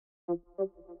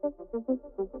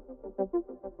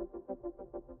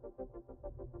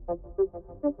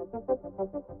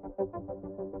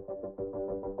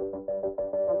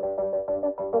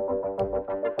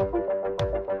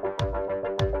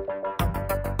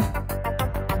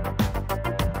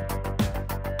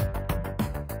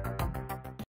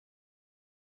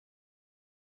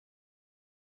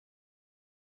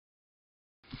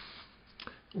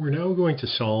We're now going to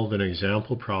solve an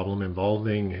example problem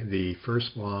involving the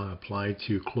first law applied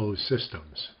to closed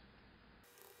systems.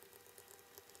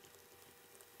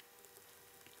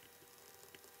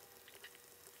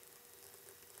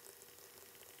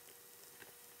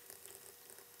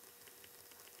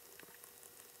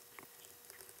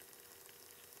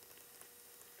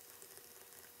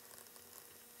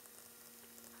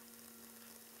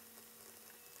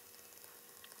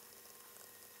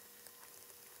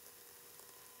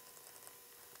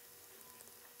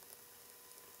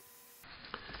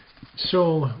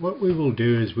 So what we will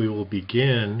do is we will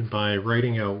begin by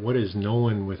writing out what is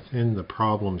known within the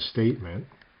problem statement.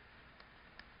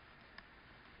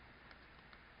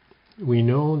 We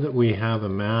know that we have a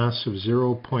mass of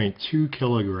 0.2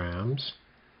 kilograms,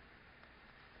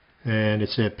 and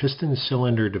it's a piston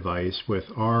cylinder device with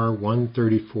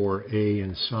R134A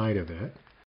inside of it.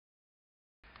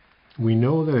 We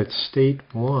know that at state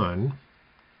 1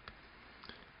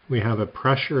 we have a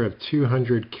pressure of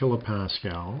 200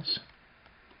 kilopascals,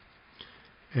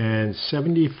 and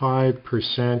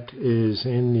 75% is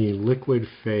in the liquid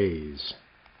phase.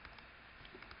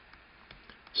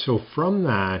 So from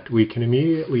that we can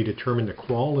immediately determine the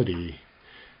quality,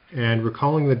 and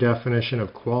recalling the definition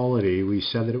of quality, we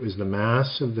said that it was the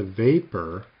mass of the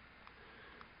vapor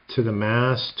to the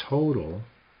mass total.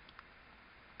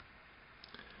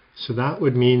 So that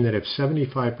would mean that if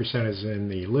 75% is in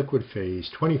the liquid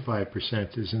phase,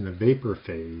 25% is in the vapor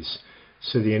phase.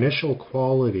 So the initial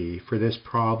quality for this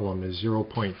problem is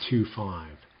 0.25.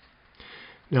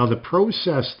 Now the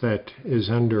process that is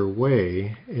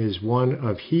underway is one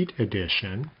of heat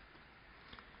addition.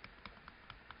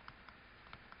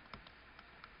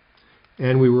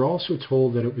 And we were also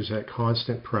told that it was at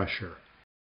constant pressure.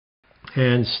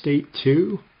 And state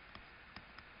 2,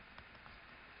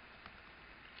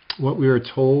 what we are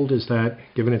told is that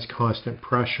given its constant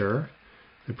pressure,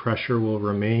 the pressure will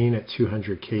remain at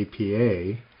 200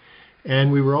 kPa.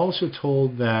 And we were also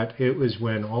told that it was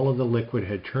when all of the liquid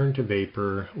had turned to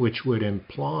vapor, which would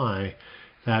imply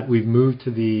that we've moved to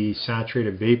the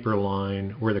saturated vapor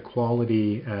line, where the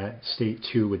quality at state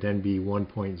 2 would then be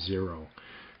 1.0.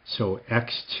 So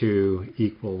x2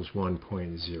 equals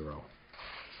 1.0.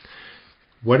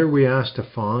 What are we asked to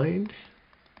find?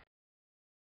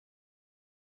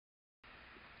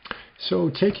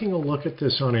 So taking a look at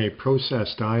this on a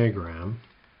process diagram,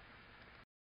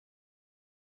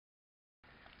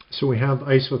 so we have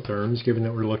isotherms, given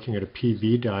that we're looking at a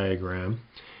PV diagram.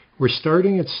 We're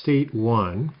starting at state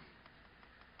 1.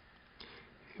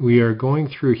 We are going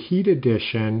through heat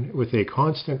addition with a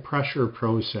constant pressure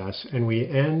process, and we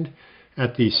end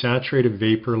at the saturated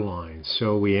vapor line.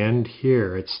 So we end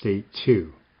here at state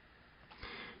 2.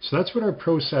 So that's what our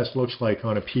process looks like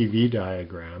on a PV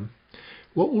diagram.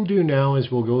 What we'll do now is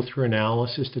we'll go through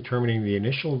analysis determining the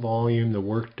initial volume, the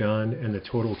work done, and the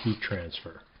total heat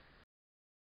transfer.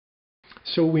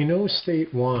 So we know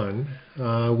state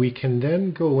 1. We can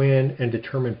then go in and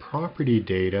determine property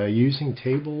data using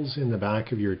tables in the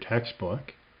back of your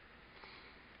textbook.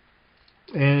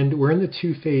 And we're in the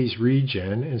two-phase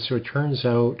region, and so it turns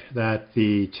out that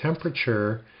the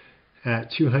temperature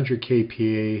at 200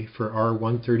 kPa for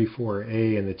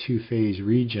R134A in the two-phase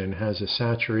region has a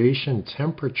saturation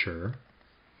temperature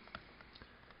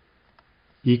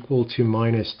equal to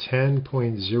minus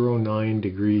 10.09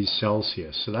 degrees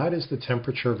Celsius. So that is the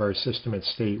temperature of our system at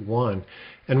state 1.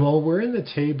 And while we're in the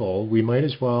table, we might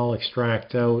as well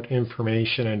extract out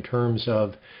information in terms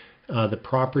of the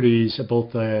properties of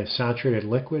both the saturated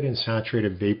liquid and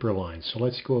saturated vapor lines. So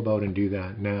let's go about and do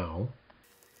that now.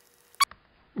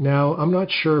 Now, I'm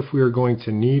not sure if we are going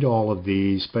to need all of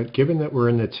these, but given that we're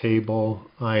in the table,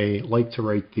 I like to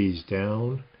write these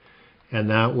down, and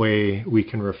that way we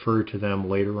can refer to them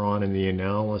later on in the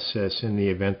analysis in the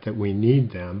event that we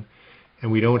need them, and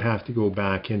we don't have to go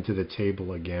back into the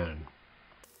table again.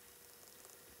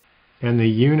 And the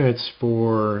units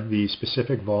for the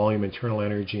specific volume, internal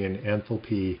energy, and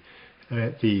enthalpy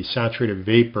at the saturated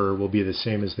vapor will be the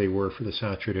same as they were for the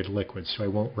saturated liquid, so I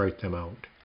won't write them out.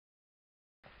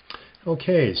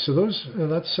 Okay, so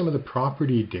that's some of the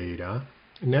property data.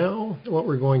 Now what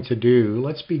we're going to do,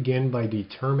 let's begin by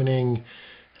determining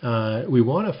we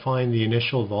want to find the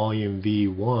initial volume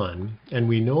V1, and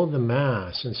we know the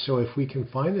mass, and so if we can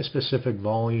find the specific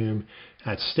volume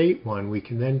at state 1, we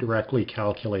can then directly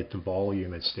calculate the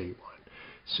volume at state 1.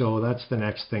 So that's the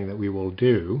next thing that we will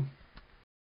do.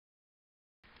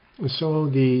 So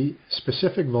the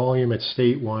specific volume at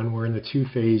state 1, we're in the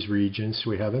two-phase region, so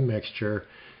we have a mixture.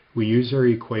 We use our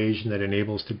equation that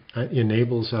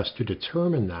enables us to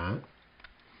determine that.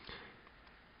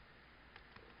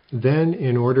 Then,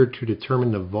 in order to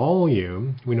determine the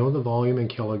volume, we know the volume in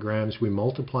kilograms, we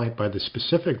multiply it by the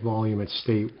specific volume at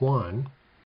state 1,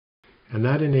 and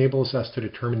that enables us to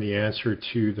determine the answer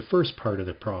to the first part of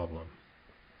the problem.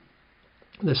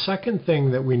 The second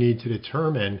thing that we need to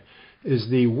determine is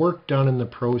the work done in the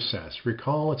process.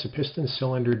 Recall, it's a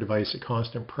piston-cylinder device at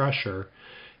constant pressure,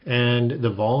 and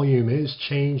the volume is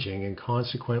changing, and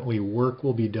consequently work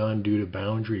will be done due to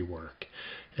boundary work.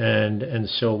 And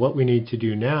so what we need to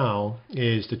do now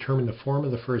is determine the form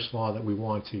of the first law that we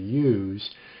want to use,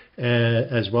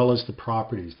 as well as the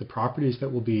properties. The properties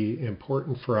that will be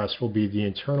important for us will be the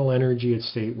internal energy at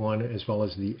state 1 as well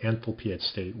as the enthalpy at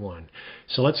state 1.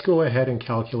 So let's go ahead and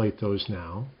calculate those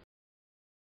now.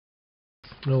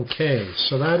 Okay,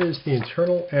 so that is the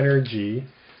internal energy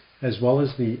as well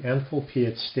as the enthalpy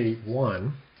at state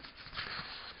 1.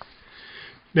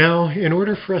 Now, in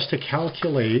order for us to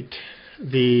calculate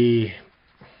the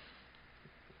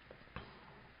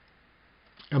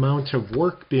amount of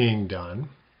work being done,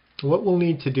 what we'll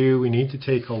need to do, we need to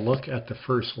take a look at the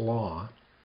first law.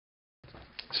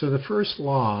 So the first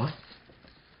law,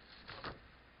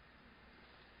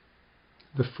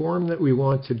 the form that we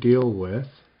want to deal with.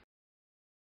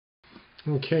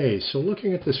 Okay, so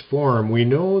looking at this form, we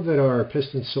know that our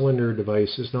piston-cylinder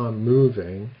device is not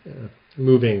moving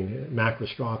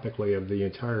macroscopically of the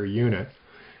entire unit.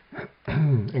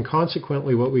 And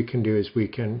consequently, what we can do is we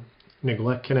can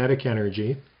neglect kinetic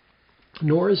energy,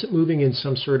 nor is it moving in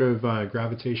some sort of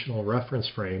gravitational reference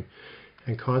frame,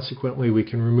 and consequently we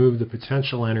can remove the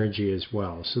potential energy as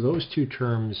well. So those two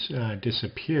terms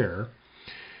disappear.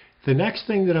 The next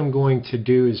thing that I'm going to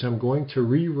do is I'm going to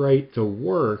rewrite the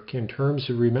work in terms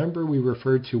of, remember we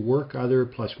referred to work other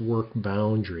plus work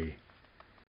boundary.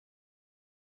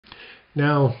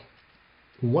 Now,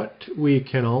 what we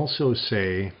can also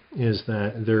say is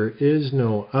that there is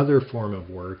no other form of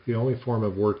work. The only form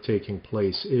of work taking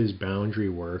place is boundary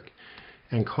work.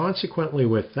 And consequently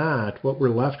with that, what we're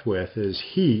left with is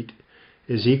heat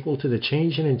is equal to the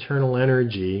change in internal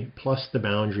energy plus the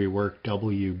boundary work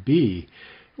WB.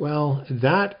 Well,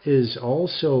 that is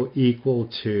also equal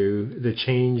to the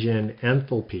change in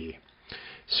enthalpy.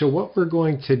 So what we're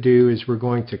going to do is we're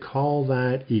going to call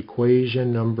that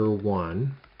equation number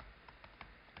 1.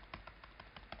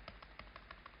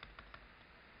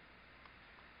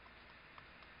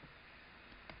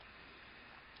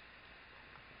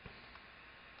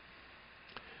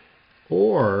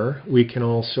 Or we can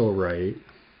also write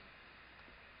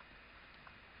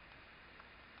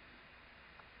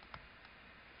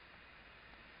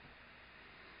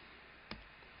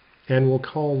and we'll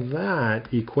call that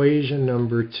equation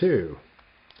number 2.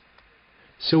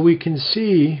 So we can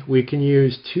see we can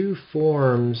use two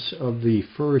forms of the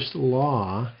first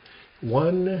law,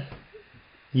 one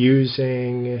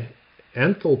using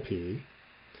enthalpy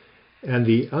and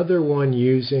the other one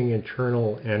using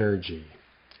internal energy.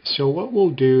 So what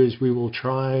we'll do is we will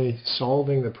try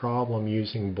solving the problem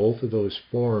using both of those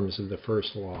forms of the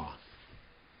first law.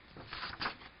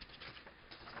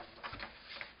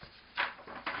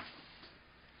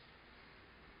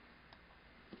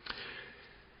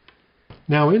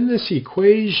 Now in this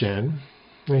equation,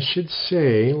 I should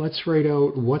say, let's write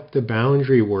out what the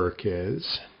boundary work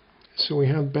is. So we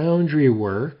have boundary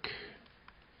work.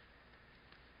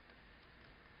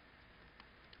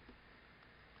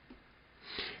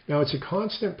 Now it's a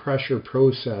constant pressure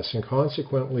process, and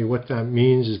consequently what that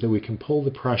means is that we can pull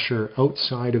the pressure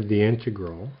outside of the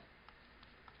integral,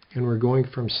 and we're going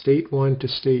from state 1 to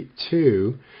state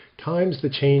 2 times the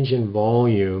change in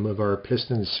volume of our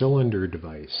piston-cylinder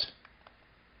device.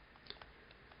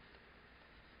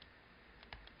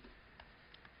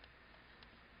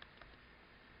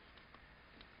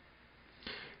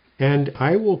 And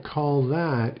I will call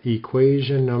that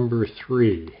equation number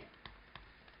 3.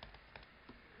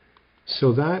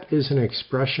 So that is an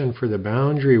expression for the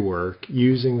boundary work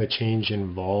using the change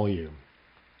in volume.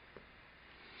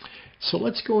 So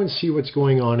let's go and see what's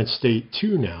going on at state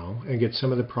 2 now and get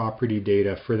some of the property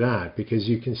data for that, because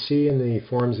you can see in the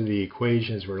forms of the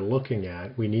equations we're looking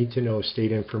at, we need to know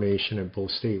state information at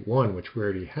both state 1, which we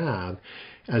already have,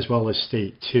 as well as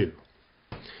state 2.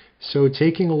 So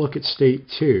taking a look at state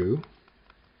 2,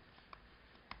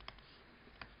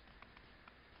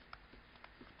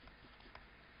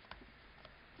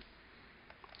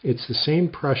 It's the same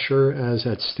pressure as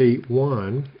at state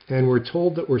 1, and we're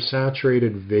told that we're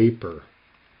saturated vapor.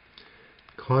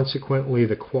 Consequently,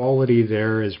 the quality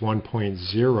there is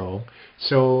 1.0.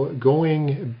 So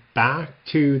going back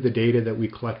to the data that we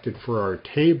collected for our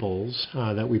tables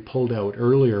that we pulled out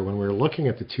earlier when we were looking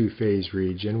at the two-phase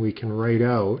region, we can write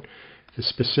out the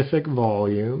specific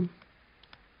volume,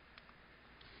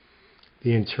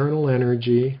 the internal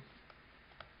energy,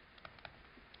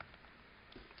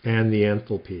 and the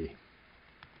enthalpy.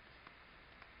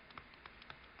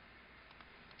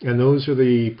 And those are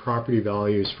the property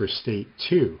values for state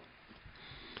 2.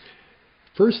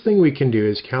 First thing we can do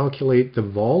is calculate the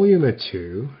volume at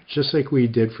 2, just like we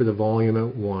did for the volume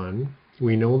at 1.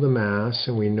 We know the mass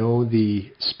and we know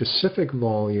the specific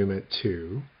volume at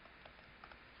 2.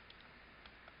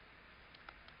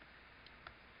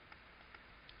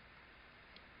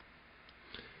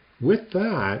 With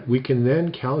that, we can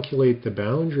then calculate the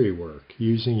boundary work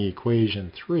using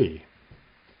equation 3.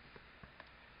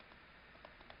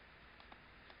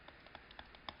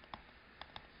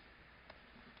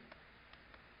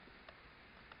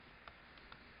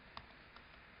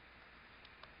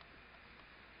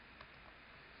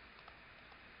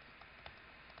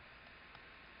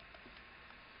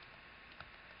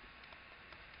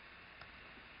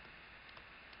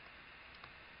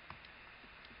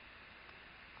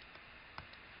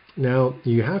 Now,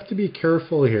 you have to be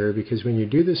careful here because when you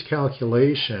do this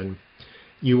calculation,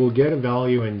 you will get a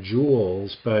value in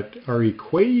joules, but our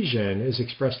equation is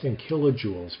expressed in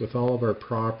kilojoules with all of our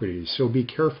properties. So be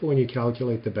careful when you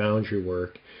calculate the boundary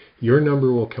work. Your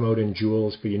number will come out in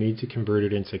joules, but you need to convert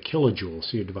it into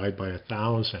kilojoules, so you divide by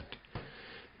 1,000.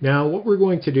 Now, what we're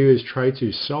going to do is try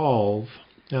to solve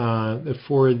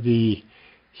for the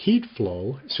heat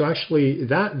flow. So actually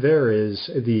that there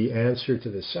is the answer to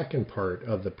the second part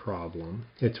of the problem.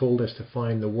 It told us to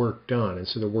find the work done, and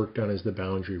so the work done is the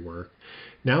boundary work.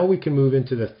 Now we can move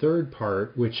into the third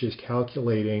part, which is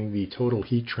calculating the total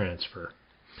heat transfer.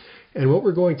 And what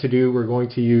we're going to do, we're going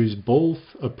to use both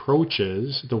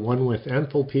approaches, the one with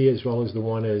enthalpy as well as the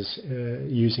one as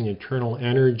using internal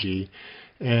energy.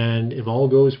 And if all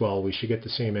goes well, we should get the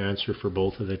same answer for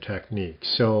both of the techniques.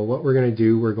 So what we're going to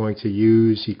do, we're going to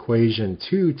use equation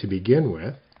 2 to begin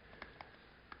with.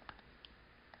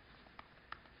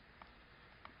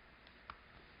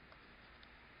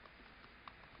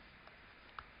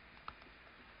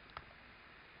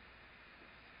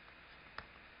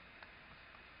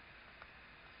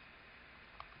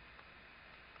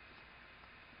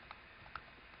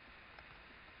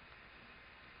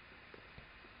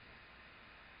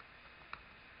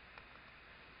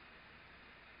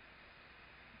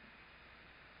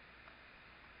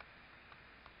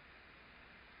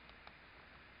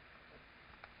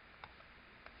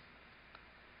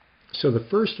 So the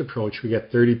first approach, we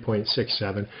get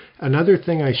 30.67. Another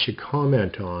thing I should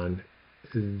comment on,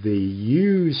 the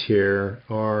U's here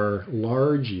are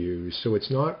large U's, so it's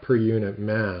not per unit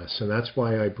mass, and that's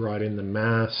why I brought in the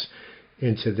mass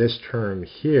into this term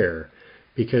here,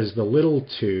 because the little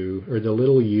 2, or the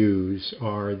little U's,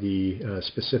 are the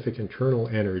specific internal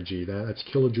energy. That's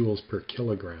kilojoules per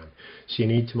kilogram. So you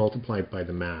need to multiply it by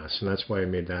the mass, and that's why I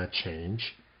made that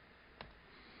change.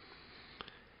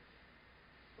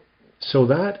 So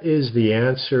that is the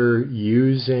answer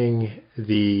using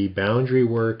the boundary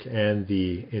work and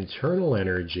the internal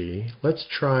energy. Let's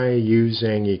try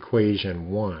using equation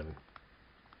 1.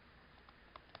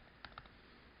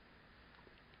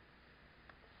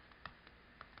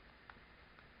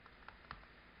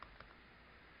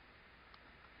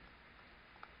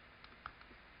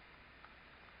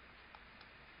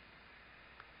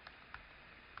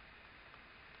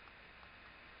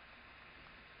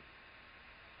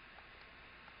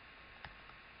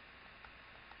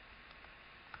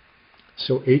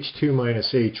 So H2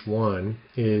 minus H1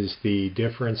 is the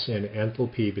difference in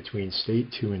enthalpy between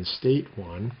state 2 and state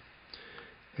 1.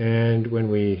 And when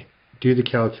we do the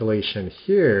calculation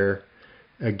here,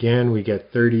 again we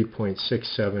get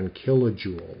 30.67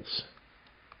 kilojoules.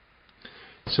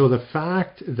 So the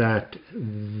fact that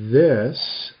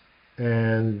this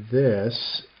and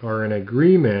this are in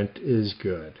agreement is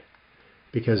good,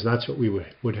 because that's what we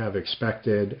would have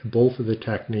expected. Both of the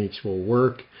techniques will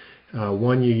work.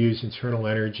 One you use internal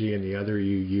energy and the other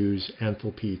you use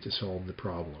enthalpy to solve the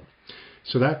problem.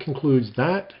 So that concludes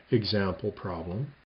that example problem.